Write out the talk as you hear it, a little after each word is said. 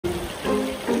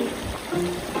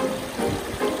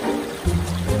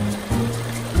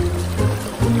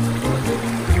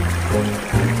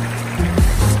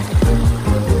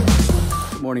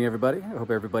morning, everybody. I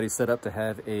hope everybody's set up to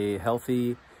have a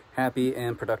healthy, happy,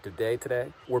 and productive day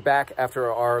today. We're back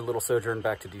after our little sojourn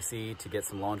back to DC to get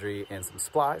some laundry and some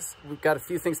supplies. We've got a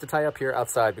few things to tie up here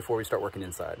outside before we start working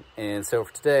inside. And so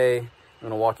for today, I'm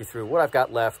gonna walk you through what I've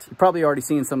got left. You've probably already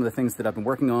seen some of the things that I've been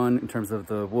working on in terms of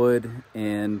the wood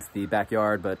and the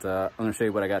backyard, but I'm gonna show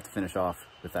you what I got to finish off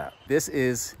with that. This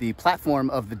is the platform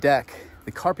of the deck,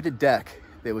 the carpeted deck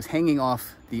that was hanging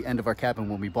off the end of our cabin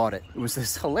when we bought it. It was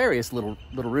this hilarious little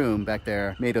room back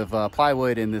there made of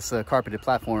plywood, and this carpeted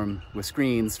platform with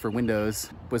screens for windows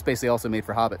was basically also made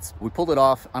for hobbits. We pulled it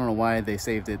off. I don't know why they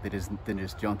saved it. They didn't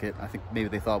just junk it. I think maybe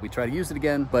they thought we'd try to use it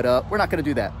again, but we're not gonna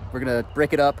do that. We're gonna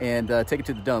break it up and take it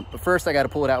to the dump. But first I gotta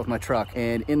pull it out with my truck.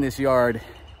 And in this yard,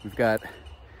 we've got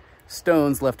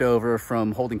stones left over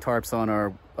from holding tarps on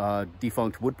our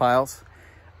defunct wood piles.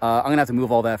 I'm gonna have to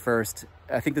move all that first.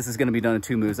 I think this is gonna be done in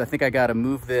two moves. I think I gotta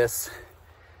move this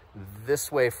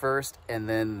way first and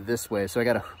then this way. So I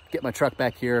gotta get my truck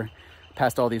back here,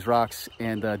 past all these rocks,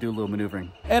 and do a little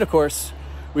maneuvering. And of course,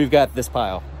 we've got this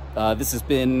pile. This has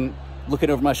been looking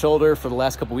over my shoulder for the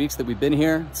last couple weeks that we've been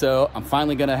here. So I'm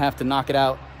finally gonna have to knock it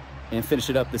out and finish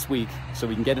it up this week so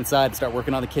we can get inside and start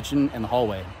working on the kitchen and the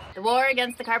hallway. The war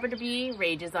against the carpenter bee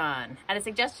rages on. At a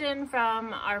suggestion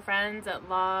from our friends at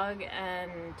Log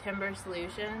and Timber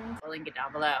Solutions, we'll link it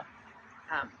down below.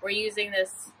 We're using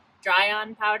this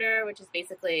Drione powder, which is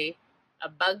basically a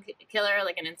bug killer,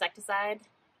 like an insecticide.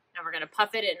 And we're gonna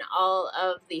puff it in all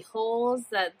of the holes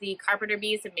that the carpenter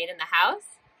bees have made in the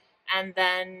house. And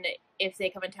then if they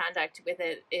come in contact with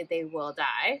it, they will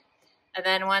die. And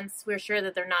then once we're sure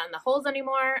that they're not in the holes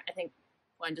anymore, I think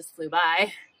one just flew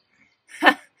by,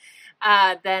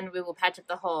 then we will patch up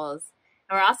the holes.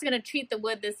 And we're also going to treat the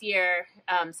wood this year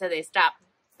so they stop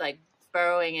like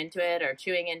burrowing into it or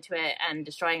chewing into it and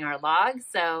destroying our logs.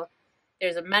 So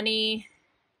there's a many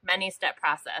step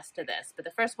process to this. But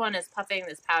the first one is puffing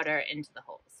this powder into the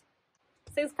holes.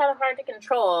 This thing's kind of hard to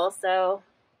control, so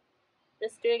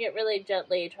just doing it really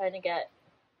gently, trying to get,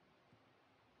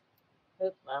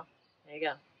 well, there you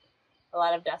go, a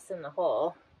lot of dust in the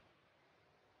hole.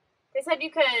 They said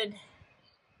you could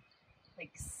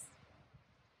like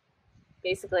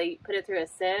basically put it through a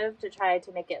sieve to try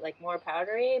to make it like more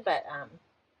powdery, but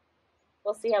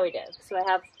we'll see how we do. So I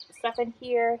have stuff in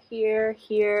here,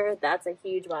 here. That's a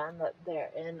huge one that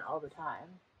they're in all the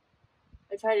time.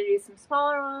 I try to do some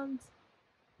smaller ones.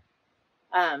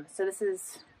 So this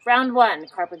is round one,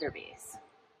 carpenter bees.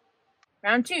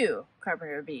 Round two,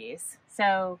 carpenter bees.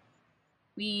 So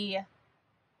we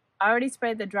already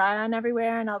sprayed the Drione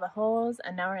everywhere in all the holes,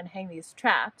 and now we're gonna hang these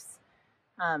traps.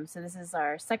 So this is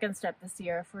our second step this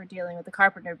year for dealing with the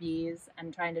carpenter bees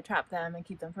and trying to trap them and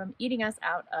keep them from eating us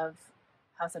out of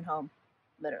house and home,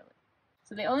 literally.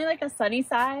 So they only like the sunny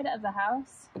side of the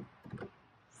house.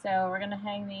 So we're gonna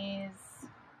hang these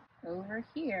over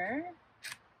here.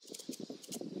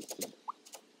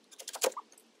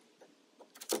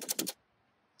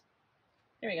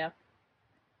 There we go.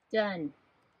 Done.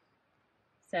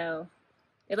 So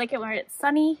they like it where it's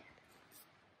sunny.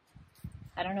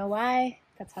 I don't know why.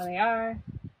 That's how they are.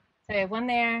 So we have one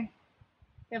there.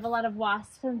 We have a lot of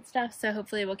wasps and stuff, so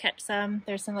hopefully we'll catch some.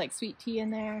 There's some like sweet tea in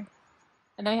there.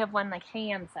 And then we have one like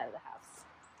hanging on the side of the house.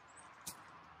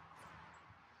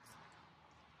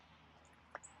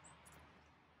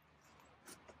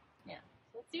 Yeah,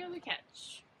 so let's see what we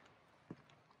catch.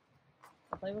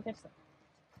 Hopefully we'll catch some.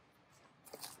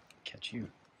 Catch you.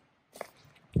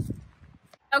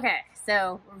 Okay,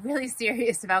 so we're really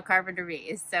serious about carpenter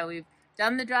bees. So we've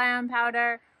done the Drione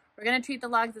powder. We're gonna treat the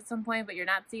logs at some point, but you're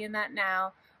not seeing that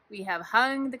now. We have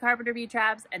hung the carpenter bee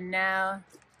traps, and now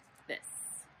this.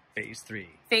 Phase 3.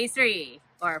 Phase 3,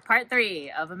 or part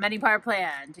 3 of a many-part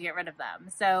plan to get rid of them.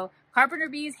 So carpenter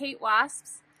bees hate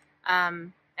wasps.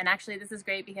 And actually this is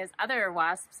great because other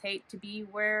wasps hate to be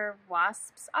where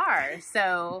wasps are.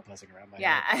 So Buzzing around my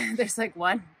yeah, head. there's like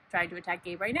one trying to attack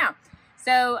Gabe right now.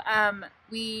 So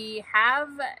we have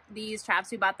these traps.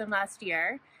 We bought them last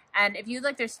year. And if you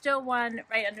look, there's still one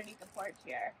right underneath the porch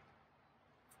here.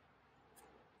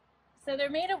 So they're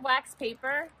made of wax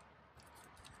paper.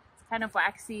 It's kind of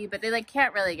waxy, but they like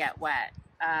can't really get wet.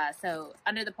 So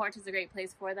under the porch is a great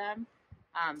place for them.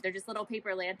 They're just little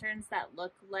paper lanterns that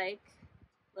look like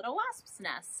little wasps'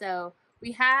 nests. So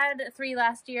we had 3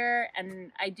 last year,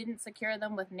 and I didn't secure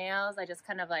them with nails. I just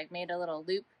kind of like made a little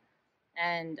loop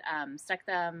and stuck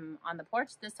them on the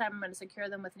porch. This time I'm going to secure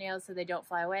them with nails so they don't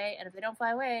fly away. And if they don't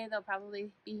fly away, they'll probably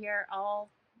be here all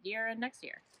year and next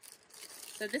year.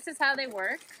 So this is how they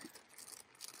work.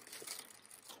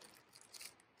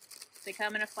 They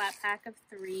come in a flat pack of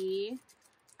 3.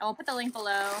 I will put the link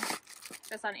below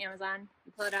this on Amazon.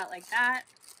 You pull it out like that.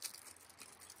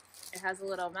 It has a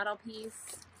little metal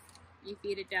piece. You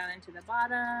feed it down into the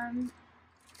bottom,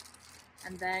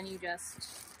 and then you just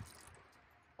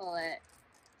pull it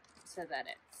so that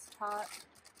it's taut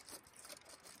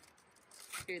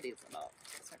through these little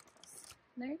circles.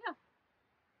 And there you go.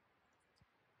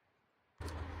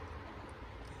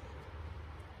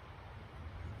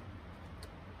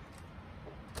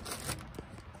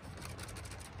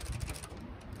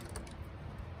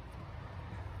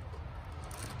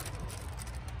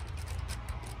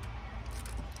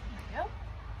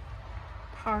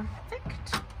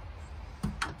 Perfect.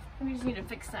 We just need to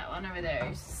fix that one over there.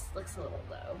 It just looks a little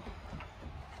low.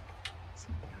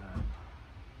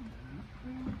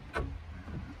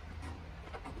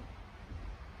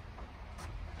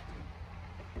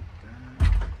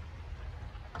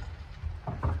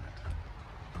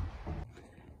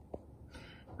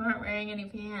 You aren't wearing any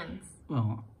pants.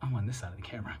 Well, I'm on this side of the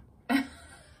camera. All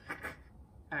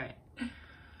right.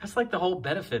 That's like the whole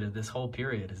benefit of this whole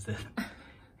period is that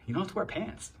you don't have to wear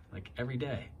pants, like every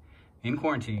day. In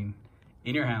quarantine,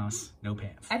 in your house, no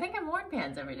pants. I think I've worn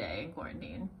pants every day in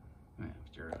quarantine. Yeah,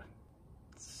 but you're a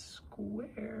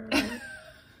square.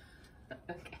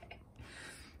 Okay.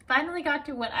 Finally got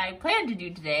to what I planned to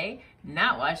do today.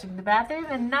 Not washing the bathroom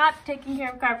and not taking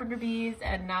care of carpenter bees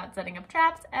and not setting up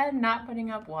traps and not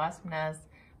putting up wasp nests.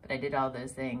 But I did all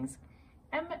those things.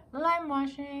 I'm lime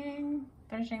washing,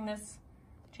 finishing this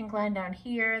chink line down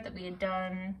here that we had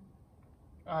done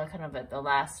kind of at the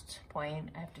last point.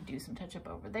 I have to do some touch up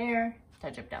over there,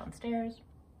 touch up downstairs.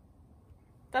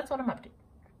 That's what I'm up to.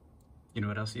 You know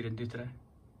what else you didn't do today?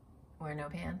 Wear no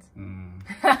pants. Mm.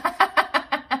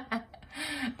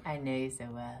 I know you so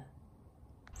well.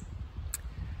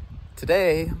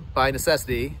 Today, by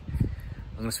necessity,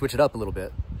 I'm gonna switch it up a little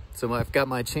bit. So I've got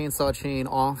my chainsaw chain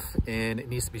off and it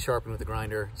needs to be sharpened with a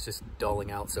grinder. It's just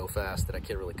dulling out so fast that I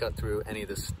can't really cut through any of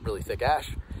this really thick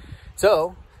ash.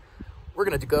 So we're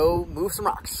gonna go move some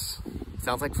rocks.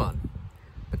 Sounds like fun.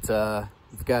 But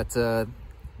we've got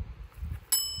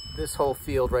this whole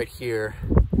field right here.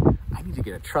 I need to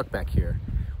get a truck back here.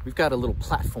 We've got a little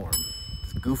platform,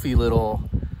 this goofy little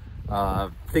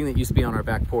thing that used to be on our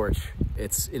back porch.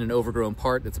 It's in an overgrown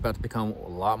part that's about to become a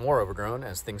lot more overgrown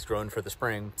as things grow in for the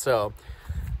spring. So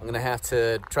I'm gonna have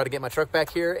to try to get my truck back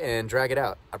here and drag it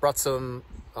out. I brought some,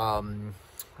 I don't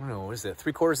know, what is it,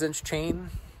 3/4 inch chain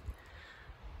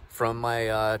from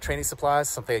my training supplies,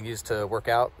 something I use to work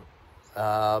out.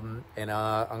 I'm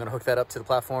gonna hook that up to the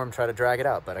platform, try to drag it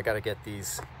out, but I gotta get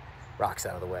these rocks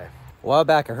out of the way. A while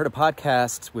back, I heard a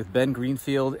podcast with Ben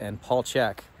Greenfield and Paul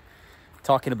Chek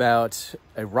talking about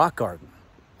a rock garden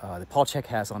that Paul Chek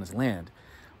has on his land,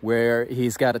 where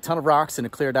he's got a ton of rocks in a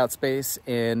cleared out space,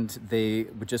 and they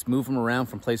would just move them around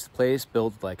from place to place,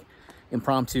 build like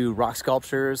impromptu rock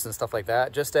sculptures and stuff like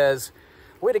that, just as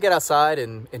a way to get outside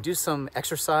and do some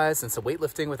exercise and some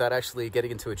weightlifting without actually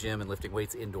getting into a gym and lifting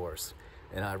weights indoors.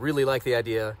 And I really like the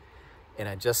idea, and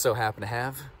I just so happen to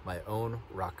have my own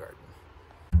rock garden.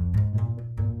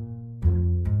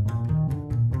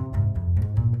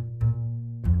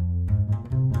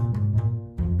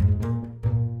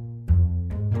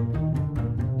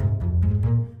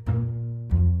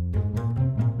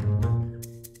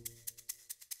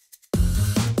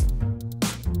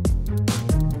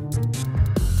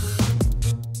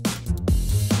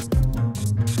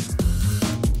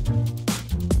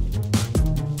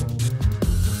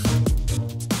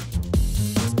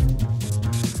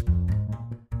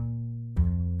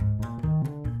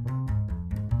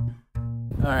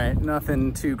 All right,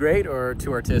 nothing too great or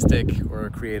too artistic or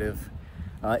creative.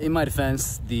 In my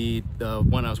defense, the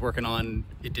one I was working on,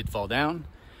 it did fall down.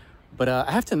 But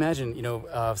I have to imagine, you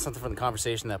know, something from the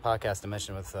conversation, that podcast I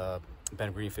mentioned with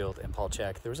Ben Greenfield and Paul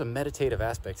Chek, there was a meditative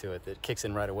aspect to it that kicks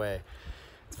in right away.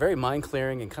 It's very mind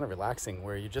clearing and kind of relaxing,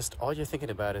 where you just, all you're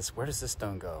thinking about is, where does this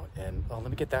stone go? And, oh,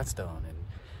 let me get that stone. And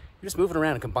you're just moving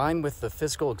around, and combined with the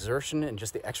physical exertion and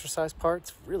just the exercise part,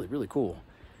 it's really, really cool.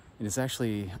 And it's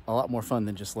actually a lot more fun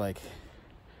than just like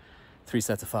 3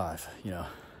 sets of 5, you know.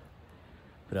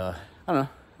 But I don't know,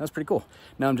 that's pretty cool.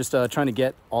 Now I'm just trying to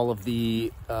get all of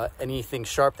the, anything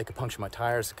sharp that could puncture my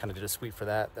tires. Kind of did a sweep for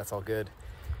that, that's all good.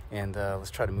 And let's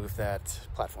try to move that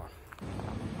platform.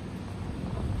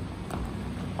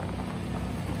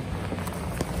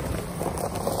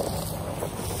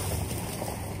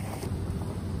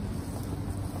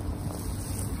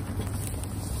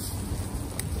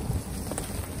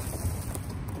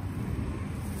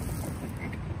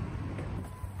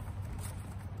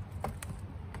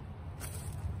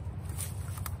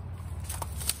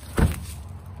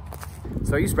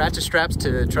 So I used ratchet straps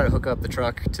to try to hook up the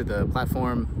truck to the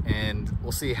platform, and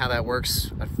we'll see how that works.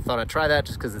 I thought I'd try that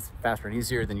just because it's faster and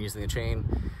easier than using the chain,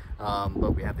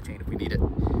 but we have the chain if we need it.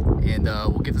 And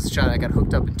we'll give this a shot. I got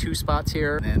hooked up in 2 spots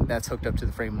here, and that's hooked up to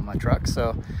the frame of my truck.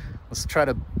 So let's try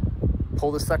to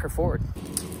pull this sucker forward.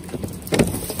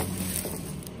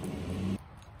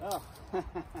 Oh,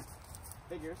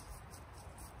 figures.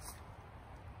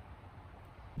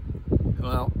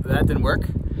 Well, that didn't work.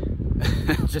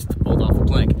 Just pulled off the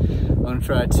plank. I'm gonna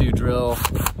try to drill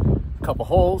a couple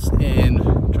holes and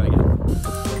try again.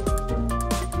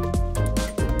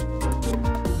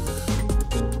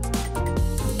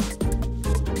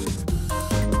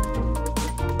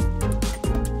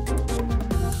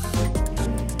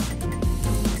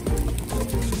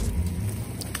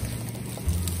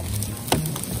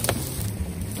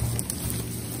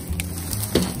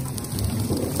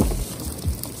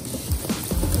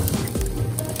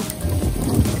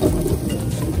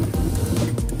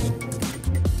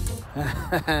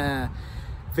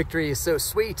 Victory is so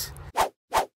sweet.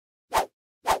 That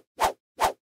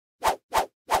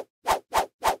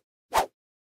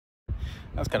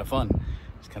was kind of fun.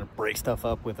 Just kind of break stuff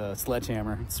up with a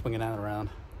sledgehammer, swinging that around,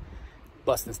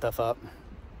 busting stuff up.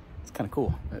 It's kind of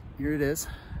cool. But here it is.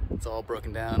 It's all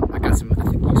broken down. I got some, I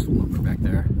think, useful lumber back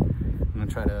there. I'm gonna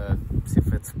try to see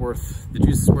if it's worth, the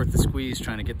juice is worth the squeeze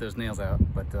trying to get those nails out.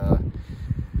 But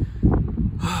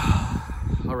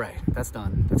all right, that's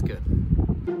done. That's good.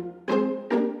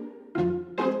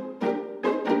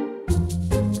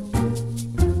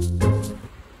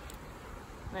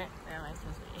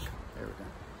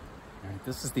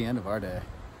 This is the end of our day.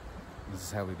 This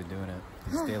is how we've been doing it.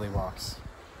 These daily walks.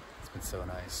 It's been so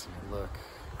nice. Look.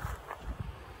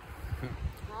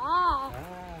 Look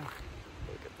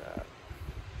at that.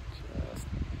 Just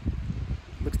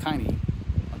looks tiny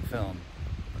on film,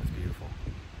 but it's beautiful.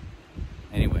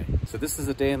 Anyway, so this is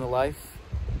a day in the life.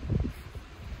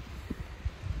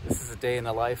 This is a day in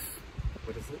the life.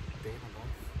 What is it? A day in the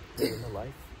life? Day in the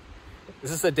life?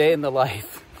 This is a day in the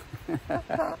life.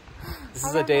 This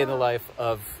is a day in the life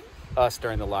of us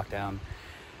during the lockdown.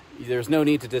 There's no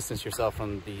need to distance yourself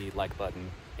from the like button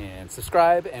and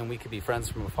subscribe, and we could be friends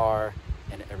from afar,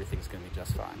 and everything's gonna be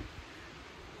just fine.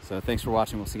 So thanks for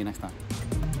watching. We'll see you next time.